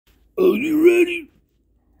Are you ready?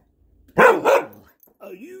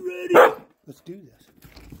 Are you ready? Let's do this.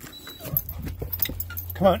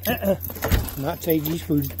 Come on. Not Sagey's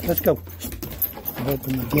food. Let's go.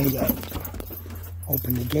 Open the gate up.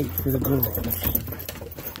 Open the gate for the girls.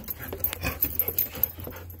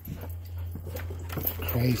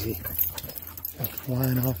 Crazy. Just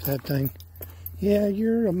flying off that thing. Yeah,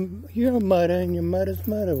 you're a mudda, and your mudda's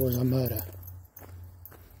mudda was a mudda.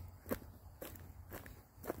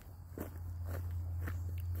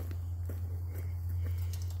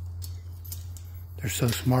 They're so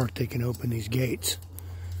smart they can open these gates.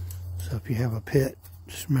 So if you have a pit,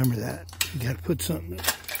 just remember that. You got to put something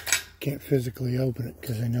that can't physically open it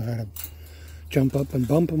because they know how to jump up and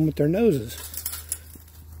bump them with their noses.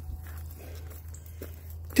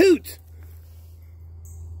 Toots!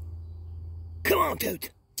 Come on,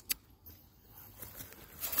 Toots!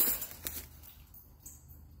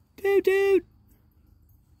 Toot toot!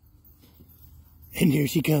 And here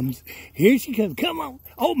she comes. Here she comes. Come on.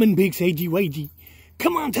 Open, big Sagey Wagey.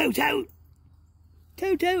 Come on, Toot Toot.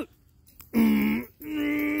 Toot Toot.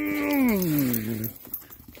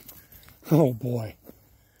 Oh, boy.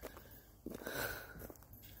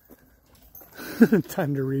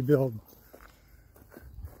 Time to rebuild.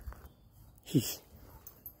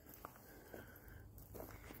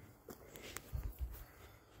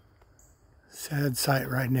 Sad sight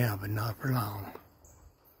right now, but not for long.